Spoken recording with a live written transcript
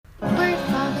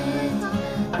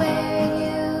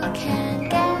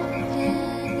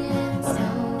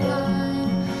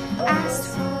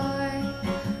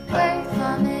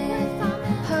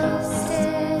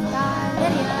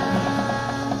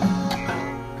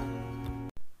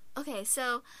Okay,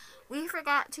 so we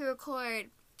forgot to record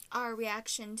our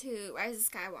reaction to Rise of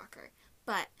Skywalker.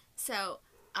 But, so,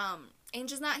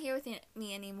 Angel's not here with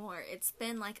me anymore. It's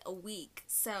been like a week.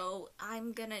 So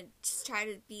I'm gonna just try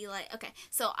to be like, okay,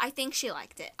 so I think she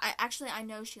liked it. I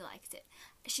know she liked it.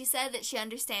 She said that she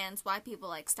understands why people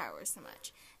like Star Wars so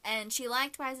much. And she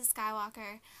liked Rise of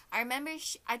Skywalker. I remember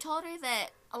I told her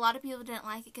that a lot of people didn't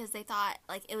like it because they thought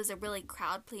like it was a really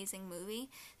crowd-pleasing movie.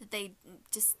 That they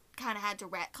just kind of had to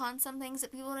retcon some things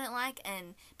that people didn't like,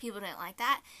 and people didn't like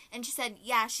that. And she said,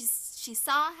 yeah, she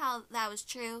saw how that was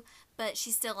true, but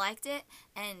she still liked it.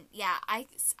 And yeah, I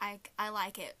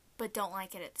like it, but don't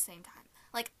like it at the same time.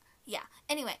 Like, yeah.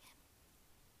 Anyway,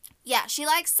 yeah, she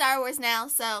likes Star Wars now,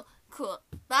 so cool.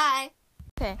 Bye.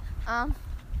 Okay,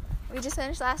 we just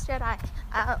finished Last Jedi.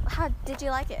 How did you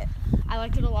like it? I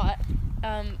liked it a lot.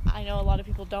 I know a lot of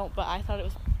people don't, but I thought it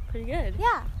was pretty good.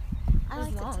 Yeah, I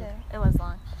liked it too. It was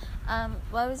long.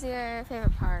 What was your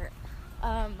favorite part?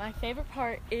 My favorite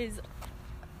part is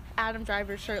Adam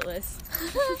Driver shirtless.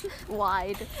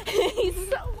 Wide. He's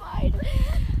so wide.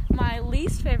 My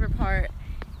least favorite part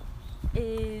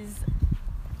is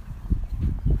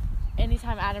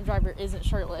anytime Adam Driver isn't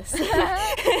shirtless.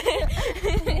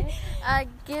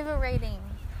 Give a rating.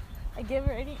 I give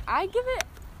it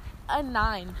a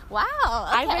 9. Wow. Okay.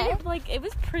 I rated it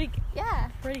was pretty. Yeah.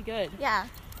 Pretty good. Yeah.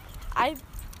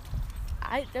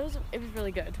 It was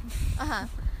really good. Uh-huh.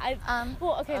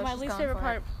 My least favorite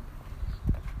part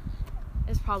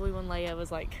is probably when Leia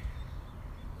was like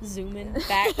zooming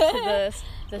back to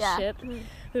the ship.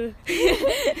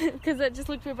 Because that just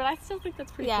looked weird, but I still think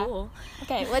that's pretty cool.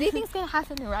 Okay, what do you think is going to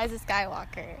happen in Rise of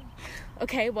Skywalker?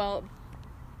 Okay, well,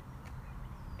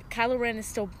 Kylo Ren is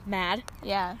still mad.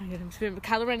 Yeah. But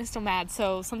Kylo Ren is still mad,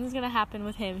 so something's going to happen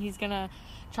with him. He's going to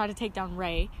try to take down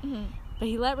Rey. Mm-hmm. But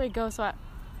he let Rey go, so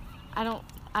I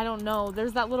don't know.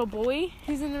 There's that little boy.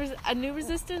 He's in a new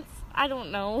Resistance. I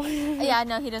don't know. Yeah,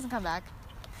 no, he doesn't come back.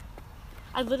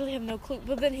 I literally have no clue.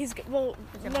 But then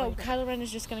Kylo Ren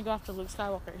is just going to go after Luke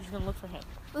Skywalker. He's going to look for him.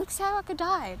 Luke Skywalker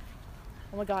died.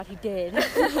 Oh my god, he did.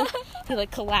 He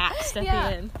collapsed at the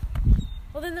end.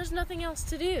 Well, then there's nothing else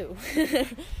to do.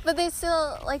 But they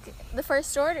still, the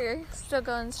First Order still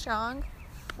going strong.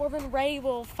 Well, then Rey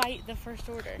will fight the First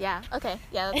Order. Yeah, okay.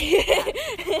 Yeah.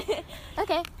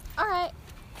 Okay, alright.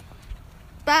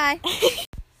 Bye.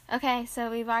 Okay,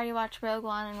 so we've already watched Rogue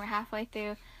One, and we're halfway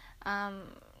through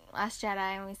Last Jedi,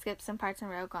 and we skipped some parts in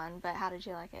Rogue One, but how did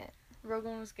you like it? Rogue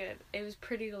One was good. It was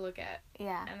pretty to look at.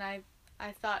 Yeah. And I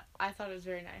thought it was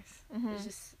very nice. Mm-hmm. It was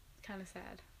just kind of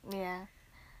sad. Yeah.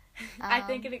 I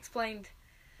think it explained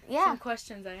some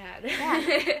questions I had.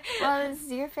 Yeah. What was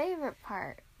your favorite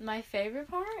part? My favorite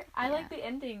part? I like the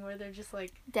ending where they're just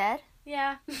dead?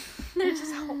 Yeah. They're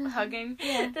just hugging.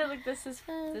 Yeah. They're like, this is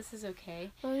okay.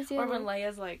 What was or when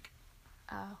Leia's like,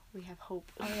 oh, we have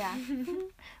hope. Oh, yeah.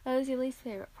 What was your least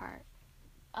favorite part?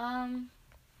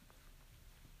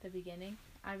 The beginning.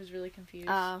 I was really confused.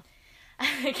 Oh.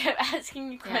 I kept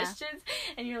asking you questions,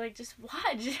 and you're like, just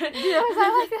watch. Was I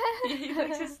like that? You're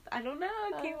like, I don't know,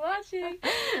 keep watching.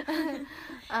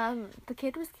 The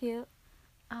kid was cute.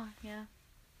 Oh, yeah.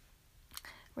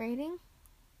 Rating?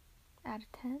 Out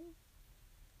of 10?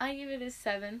 I give it a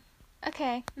 7.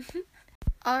 Okay.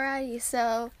 Alrighty,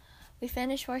 so we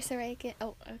finished Force Awakens.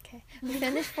 Oh, okay. We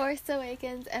finished Force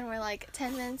Awakens, and we're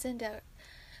 10 minutes into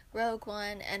Rogue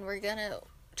One, and we're gonna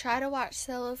try to watch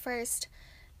Solo first,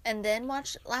 and then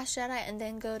watch Last Jedi, and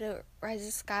then go to Rise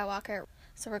of Skywalker.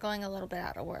 So we're going a little bit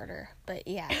out of order, but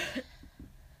yeah.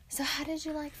 So how did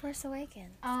you like Force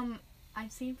Awakens?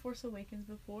 I've seen Force Awakens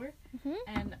before,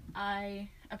 and I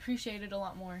appreciate it a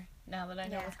lot more now that I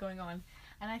know what's going on.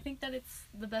 And I think that it's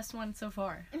the best one so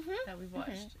far that we've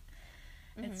watched.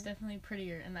 It's definitely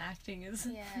prettier, and the acting is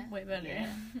way better.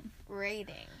 Yeah.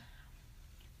 Rating?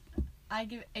 I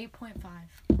give it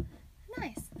 8.5.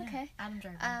 Nice. Okay. Adam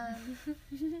Driver.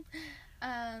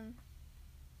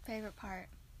 Favorite part?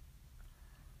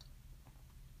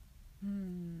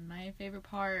 My favorite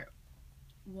part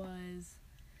was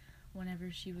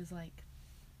whenever she was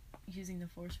using the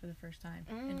Force for the first time,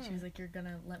 and she was like, "You're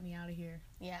gonna let me out of here."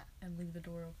 Yeah. And leave the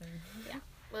door open. Yeah.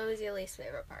 What was your least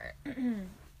favorite part?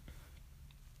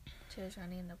 She was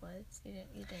running in the woods. You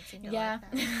didn't seem to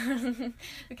like that.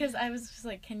 Because I was just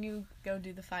like, can you go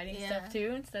do the fighting stuff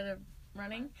too instead of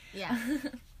running? Yeah.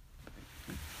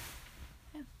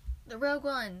 The Rogue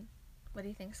One. What do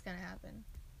you think's gonna happen?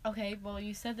 Okay, well,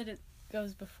 you said that it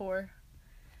goes before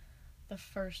the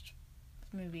first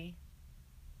movie,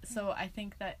 so I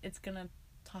think that it's gonna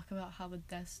talk about how the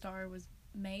Death Star was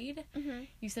made, Mm-hmm.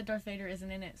 you said Darth Vader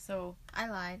isn't in it, so... I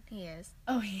lied. He is.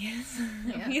 Oh, he is?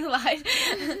 Yeah. You lied.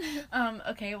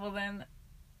 Okay, well then,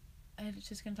 I'm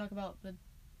just gonna talk about the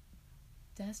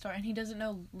Death Star, and he doesn't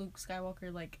know Luke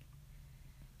Skywalker, like,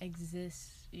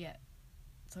 exists yet.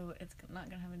 So it's not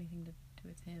gonna have anything to do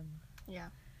with him. Yeah.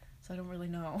 So I don't really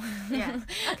know. Yeah.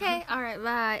 Okay, alright,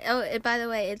 bye. Oh, by the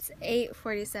way, it's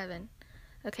 8:47.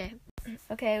 Okay.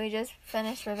 Okay, we just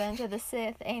finished Revenge of the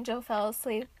Sith. Angel fell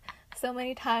asleep so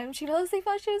many times. She fell asleep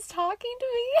while she was talking to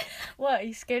me. What, are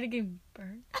you scared of getting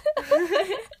burned?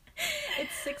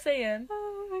 It's 6 a.m.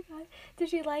 Oh my god.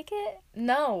 Did you like it?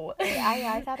 No.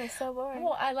 I thought it was so boring.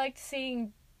 Well, I liked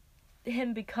seeing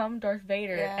him become Darth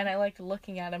Vader, Yeah. and I liked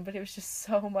looking at him, but it was just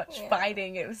so much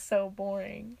fighting. It was so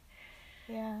boring.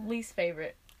 Yeah. Least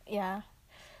favorite. Yeah.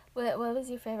 What was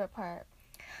your favorite part?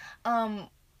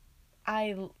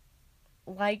 I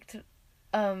liked,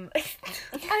 I liked,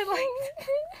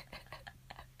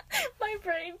 my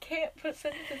brain can't put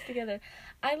sentences together.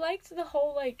 I liked the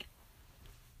whole, like,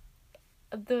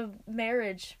 the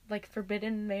marriage, like,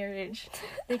 forbidden marriage.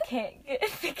 Nobody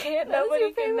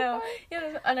can know. Part?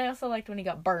 Yeah, and I also liked when he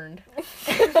got burned.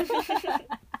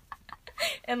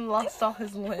 And lost all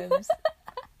his limbs.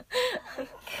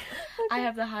 I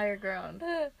have the higher ground.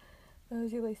 What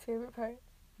was your least favorite part?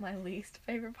 My least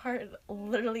favorite part is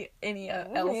literally any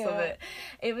else of it.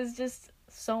 It was just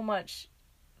so much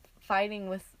fighting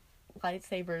with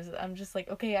lightsabers. I'm just like,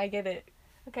 okay, I get it.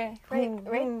 Okay,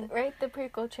 rate the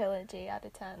prequel trilogy out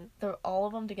of 10. They're all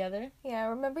of them together? Yeah,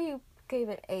 remember you gave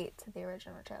it 8 to the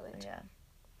original trilogy. Yeah.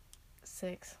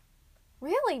 6.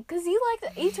 Really? Because you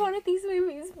liked each one of these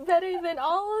movies better than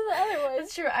all of the other ones.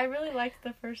 That's true. I really liked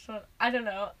the first one. I don't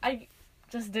know. I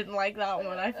just didn't like that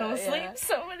one. I fell asleep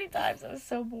so many times. I was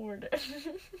so bored.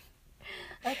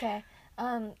 Okay.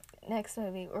 Next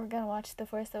movie. We're going to watch The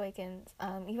Force Awakens.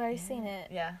 You've already seen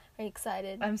it. Yeah. Are you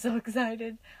excited? I'm so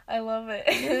excited. I love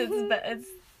it.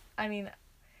 I mean,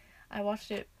 I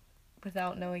watched it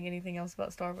without knowing anything else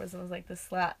about Star Wars, and I was like, this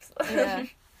slaps. Yeah.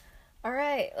 All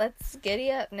right, let's giddy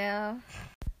up now.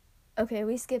 Okay,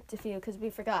 we skipped a few because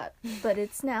we forgot, but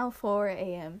it's now 4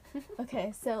 a.m.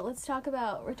 Okay, so let's talk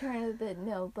about Return of the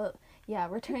Jedi.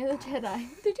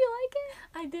 Did you like it?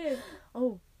 I did.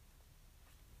 Oh.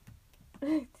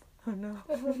 Oh no.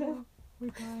 We're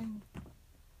dying.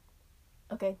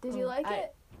 Okay, did you like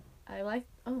it? I liked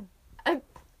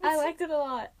it a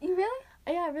lot. You really?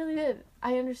 Yeah, I really did.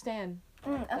 I understand.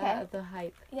 Okay. The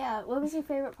hype. Yeah, what was your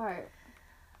favorite part?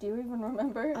 Do you even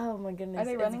remember? Oh my goodness. Are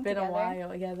they it's running been together? a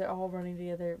while. Yeah, they're all running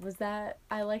together.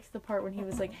 I liked the part when he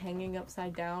was like hanging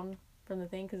upside down from the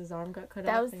thing because his arm got cut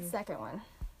off. That was the second one.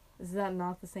 Is that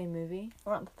not the same movie?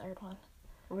 We're on the third one.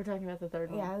 We're talking about the third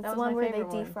one. Yeah, it's that the was one my where they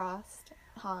favorite one. defrost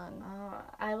Han.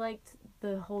 I liked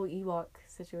the whole Ewok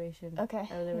situation. Okay.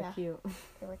 Oh, they were cute.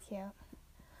 They were cute.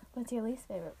 What's your least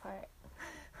favorite part?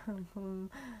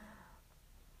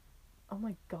 Oh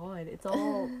my god, it's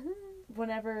all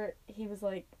whenever he was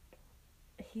like,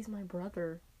 he's my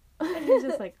brother. And he's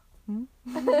just like, hmm?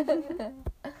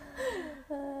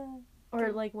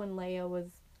 Or like when Leia was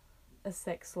a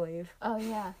sex slave. Oh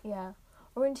yeah, yeah.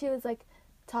 Or when she was like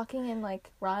talking in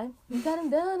like rhyme. You got him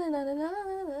done.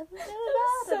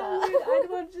 So weird.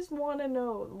 I just want to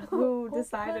know who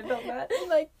decided on that.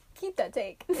 Like, keep that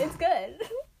take. It's good.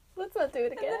 Let's not do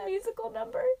it again. And the musical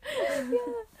number. Yeah.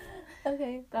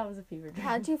 Okay. That was a fever dream.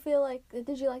 How'd you feel like?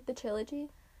 Did you like the trilogy?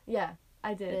 Yeah,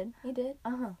 I did. You did?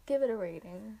 Uh-huh. Give it a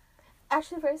rating.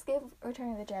 Actually, first give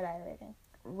Return of the Jedi a rating.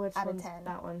 Which out of one's 10?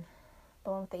 That one? The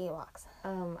one with the Ewoks.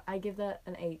 I give that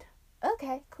an 8.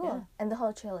 Okay, cool. Yeah. And the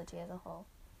whole trilogy as a whole.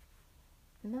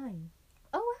 9.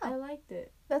 Oh wow. I liked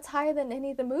it. That's higher than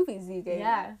any of the movies you gave.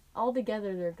 Yeah. All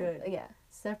together they're good. Yeah.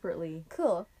 Separately.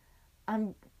 Cool.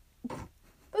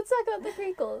 Let's talk about the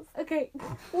prequels. Okay.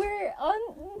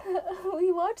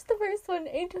 We watched the first one,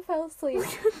 Angel fell asleep.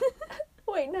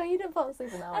 Wait, no, you didn't fall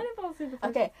asleep in that one. I didn't fall asleep in the first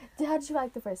Okay, how did you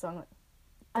like the first one?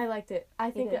 I liked it.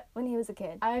 I think that when he was a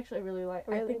kid. I actually really like.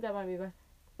 Really? I think that might be my.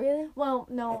 Really? Well,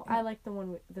 no, I like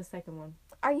the second one.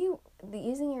 Are you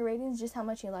using your ratings just how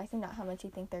much you like them, not how much you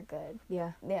think they're good?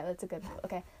 Yeah. Yeah, that's a good.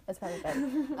 Okay, that's probably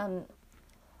good.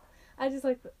 I just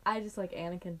like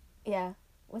Anakin. Yeah.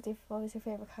 What was your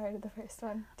favorite part of the first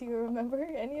one? Do you remember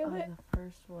any of it? The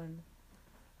first one.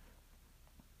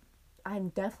 I'm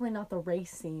definitely not the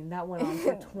race scene. That went on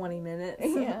for 20 minutes.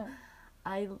 Yeah.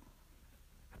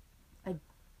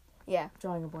 Yeah.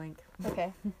 Drawing a blank.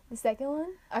 Okay. The second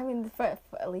one? I mean, the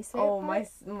least favorite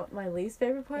part? My least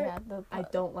favorite part? Yeah. I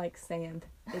don't like sand.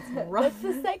 It's rough. That's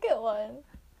the second one.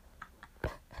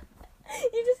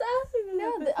 You just asked me.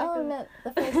 No,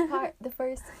 the first part, the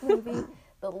first movie,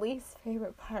 the least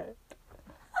favorite part.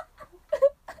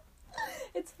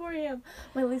 It's 4 a.m.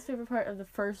 My least favorite part of the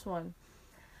first one.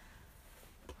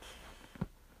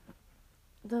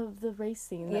 The race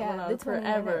scene that went on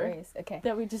forever. Race. Okay.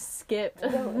 That we just skipped.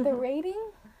 The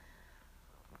rating?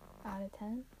 Out of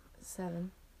 10?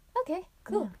 7. Okay,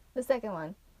 cool. Yeah. The second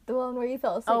one. The one where you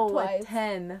fell asleep twice. A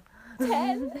 10.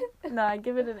 10? No, I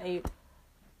give it an 8.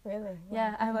 Really?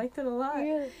 Yeah, I liked it a lot.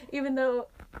 Really? Even though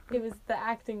the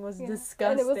acting was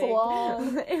disgusting. And it was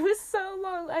long. It was so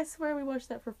long. I swear we watched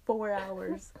that for 4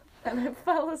 hours. And I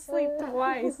fell asleep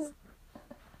twice.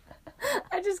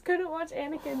 I just couldn't watch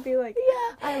Anakin be like,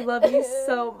 I love you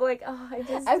so, like, oh, I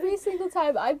just... Every single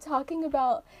time I'm talking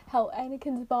about how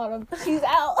Anakin's bottom, she's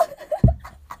out.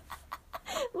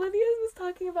 Lydia was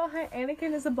talking about how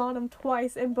Anakin is a bottom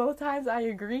twice, and both times I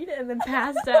agreed and then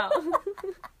passed out.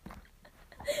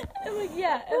 I'm like,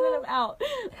 yeah, and then I'm out.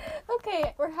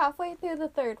 Okay, we're halfway through the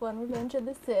third one, Revenge of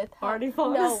the Sith. Already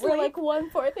fallen asleep? No, we're like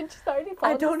 1/4 and she's already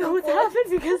fallen asleep. I don't know what's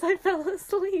happened because I fell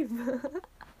asleep.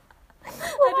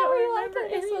 I don't remember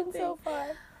this anything. one so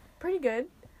far. Pretty good.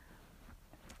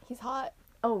 He's hot.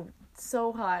 Oh,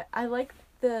 so hot. I like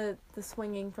the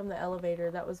swinging from the elevator.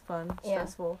 That was fun.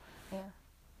 Stressful. Yeah.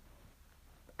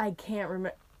 I can't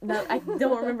remember. No, I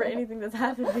don't remember anything that's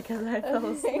happened because I fell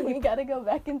asleep. We gotta go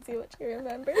back and see what you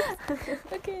remember.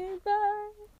 Okay,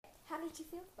 bye. How did you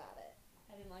feel about it?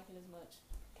 I didn't like it as much.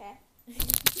 Okay.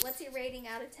 What's your rating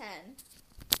out of 10?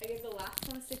 I gave the last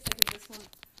one a 6. I give this one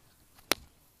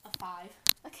a 5.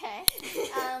 Okay.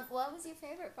 What was your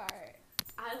favorite part?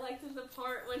 I liked the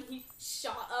part when he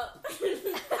shot up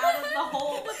out of the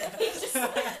hole. He just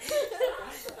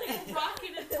like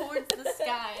rocketed towards the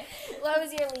sky. What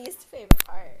was your least favorite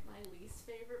part? My least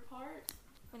favorite part?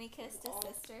 When he kissed his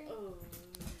sister? Oh,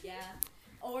 yeah.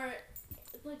 Or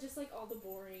like just like all the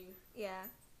boring Yeah.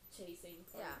 chasing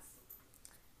parts.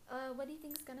 Yeah. What do you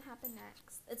think is gonna happen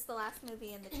next? It's the last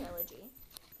movie in the trilogy.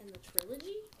 In the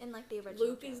trilogy? In like the original.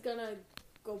 Luke is gonna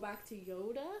go back to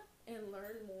Yoda and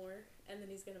learn more, and then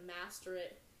he's gonna master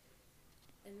it.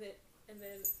 And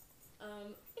then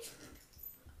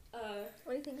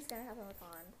what do you think is gonna happen with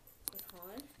Han? with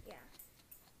Han? Yeah.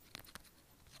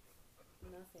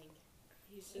 Nothing.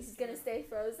 He's gonna stay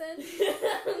frozen?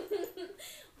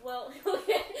 Well,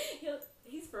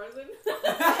 he's frozen.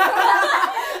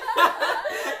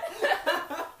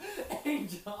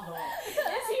 Angel.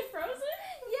 Is he frozen?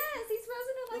 Yes, he's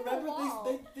frozen in like Remember, a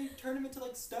wall. they turned him into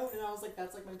like stone, and I was like,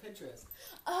 that's like my Pinterest.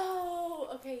 Oh,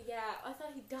 okay, yeah. I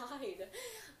thought he died.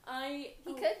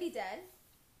 He could be dead.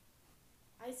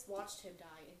 I just watched him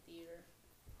die in theater.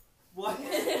 What?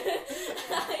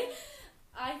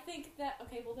 I think that,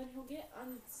 okay, well then he'll get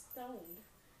unstoned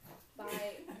by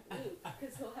Luke,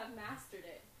 because he'll have mastered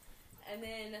it. And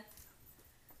then...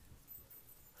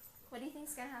 What do you think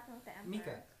is gonna happen with the Emperor?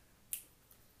 Mika.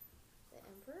 The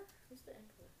Emperor? Who's the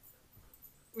Emperor?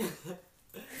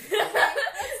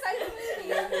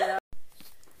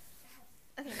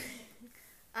 Okay.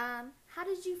 How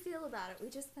did you feel about it? We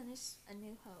just finished A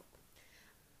New Hope.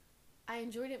 I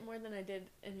enjoyed it more than I did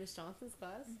in Miss Johnson's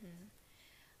class. Mm-hmm.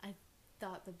 I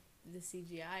thought the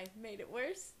CGI made it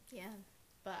worse, Yeah.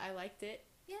 but I liked it.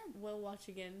 Yeah. We'll watch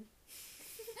again.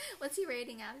 What's your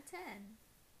rating out of 10?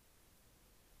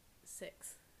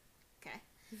 6. Okay.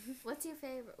 What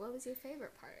was your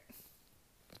favorite part?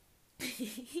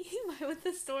 Why would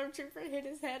the stormtrooper hit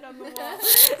his head on the wall?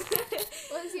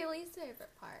 What was your least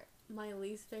favorite part? My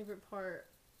least favorite part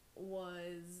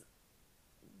was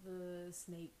the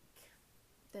snake.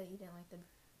 That you didn't like the...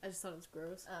 I just thought it was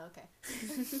gross. Oh, okay.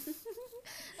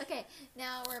 Okay,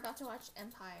 now we're about to watch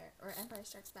Empire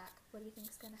Strikes Back. What do you think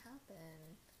is going to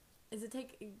happen? Does it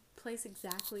take place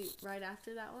exactly right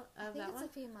after that one? I think it's a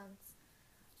few months.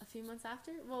 A few months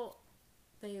after? Well,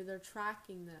 they're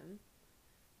tracking them.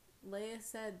 Leia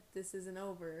said this isn't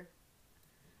over.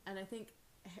 And I think...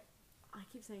 I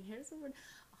keep saying Harrison Ford.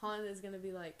 Han is going to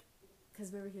be like...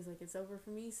 Because remember, he was like, it's over for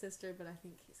me, sister, but I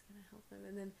think he's going to help him.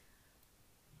 And then...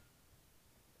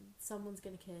 someone's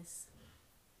going to kiss.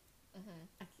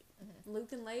 Mm-hmm.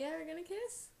 Luke and Leia are going to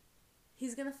kiss?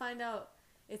 He's going to find out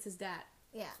it's his dad.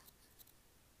 Yeah.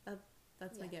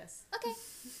 That's my guess. Okay.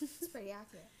 It's pretty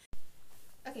accurate.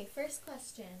 Okay, first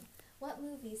question. What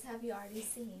movies have you already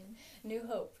seen? New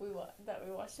Hope, that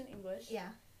we watched in English. Yeah.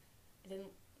 I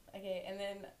didn't... Okay, and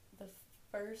then the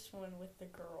first one with the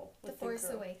girl. The Force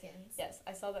Awakens. Yes,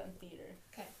 I saw that in theater.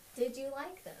 Okay. Did you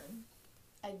like them?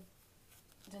 I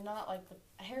did not like the...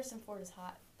 Harrison Ford is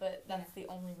hot, but that's the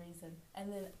only reason.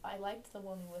 And then I liked the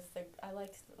one with the... I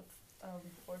liked the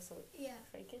Force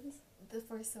Awakens. The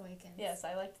Force Awakens. Yes,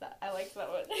 I liked that. I liked that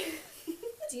one.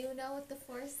 Do you know what the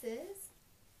Force is?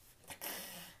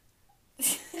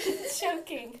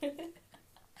 Joking.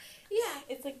 Yeah.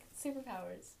 It's like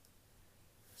superpowers.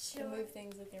 Sure. To move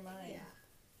things with your mind.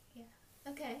 Yeah.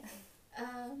 Okay.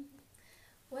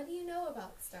 What do you know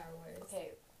about Star Wars?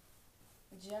 Okay.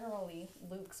 Generally,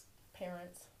 Luke's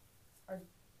parents are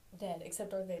dead,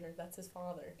 except Darth Vader. That's his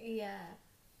father. Yeah.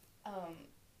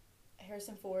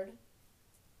 Harrison Ford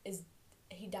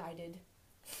he died.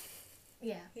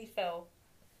 Yeah. He fell.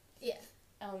 Yeah.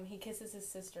 He kisses his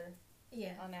sister.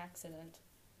 Yeah. On accident.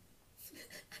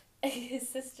 His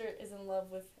sister is in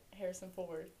love with Harrison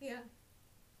Ford. Yeah.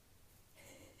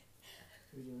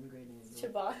 You're doing great,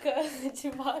 Angela.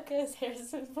 Chewbacca is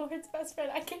Harrison Ford's best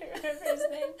friend. I can't remember his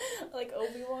name. Like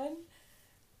Obi-Wan.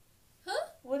 Huh?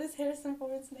 What is Harrison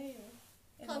Ford's name?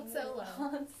 Han Solo.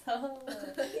 Han Solo.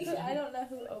 I don't know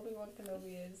who Obi-Wan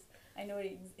Kenobi is. I know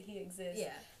he exists.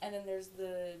 Yeah. And then there's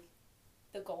the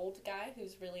gold guy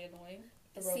who's really annoying.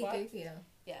 The robot. C-3PO.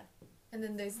 Yeah. And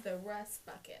then there's the rust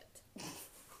bucket.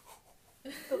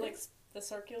 The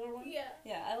circular one? Yeah.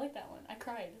 Yeah, I like that one. I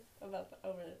cried over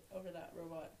that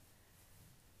robot.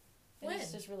 When?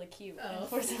 It's just really cute. Oh.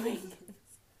 Unfortunately.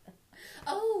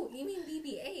 Oh, you mean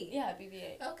BB-8? Yeah,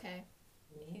 BB-8. Okay.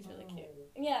 He's really cute.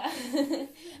 Yeah.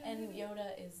 And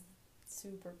Yoda is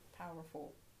super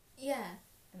powerful Yeah.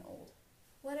 and old.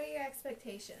 What are your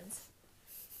expectations?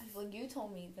 Well, you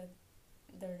told me that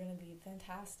they're going to be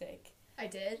fantastic. I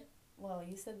did? Well,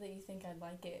 you said that you think I'd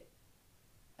like it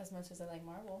as much as I like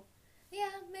Marvel. Yeah,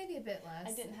 maybe a bit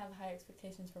less. I didn't have high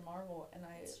expectations for Marvel, and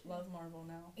I love Marvel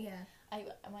now. Yeah.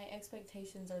 My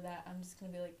expectations are that I'm just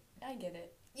going to be like, I get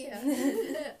it. Yeah.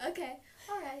 Okay.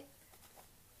 All right.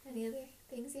 Any other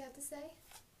things you have to say?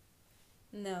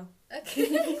 No.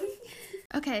 Okay.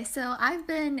 Okay, so I've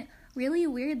been really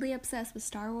weirdly obsessed with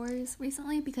Star Wars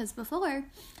recently because before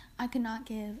I could not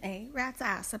give a rat's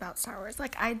ass about Star Wars.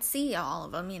 Like, I'd see all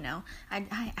of them, you know.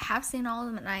 I have seen all of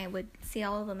them, and I would see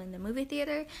all of them in the movie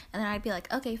theater, and then I'd be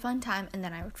like, okay, fun time, and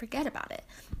then I would forget about it.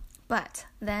 But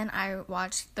then I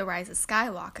watched The Rise of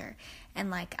Skywalker, and,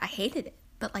 like, I hated it.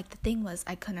 But, like, the thing was,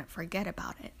 I couldn't forget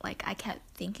about it. Like, I kept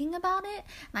thinking about it,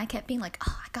 and I kept being like,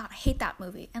 oh, God, I hate that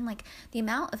movie. And, like, the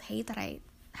amount of hate that I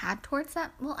had towards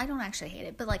that, well, I don't actually hate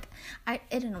it, but, like,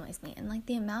 it annoys me. And, like,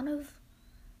 the amount of,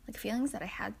 like, feelings that I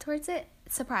had towards it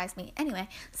surprised me. Anyway,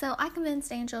 so I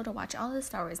convinced Angel to watch all the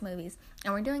Star Wars movies,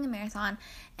 and we're doing a marathon,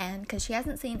 and because she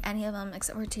hasn't seen any of them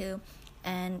except for 2,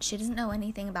 and she doesn't know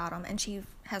anything about them, and she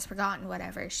has forgotten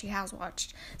whatever she has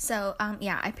watched. So,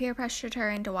 yeah, I peer pressured her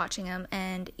into watching them,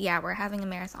 and yeah, we're having a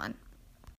marathon.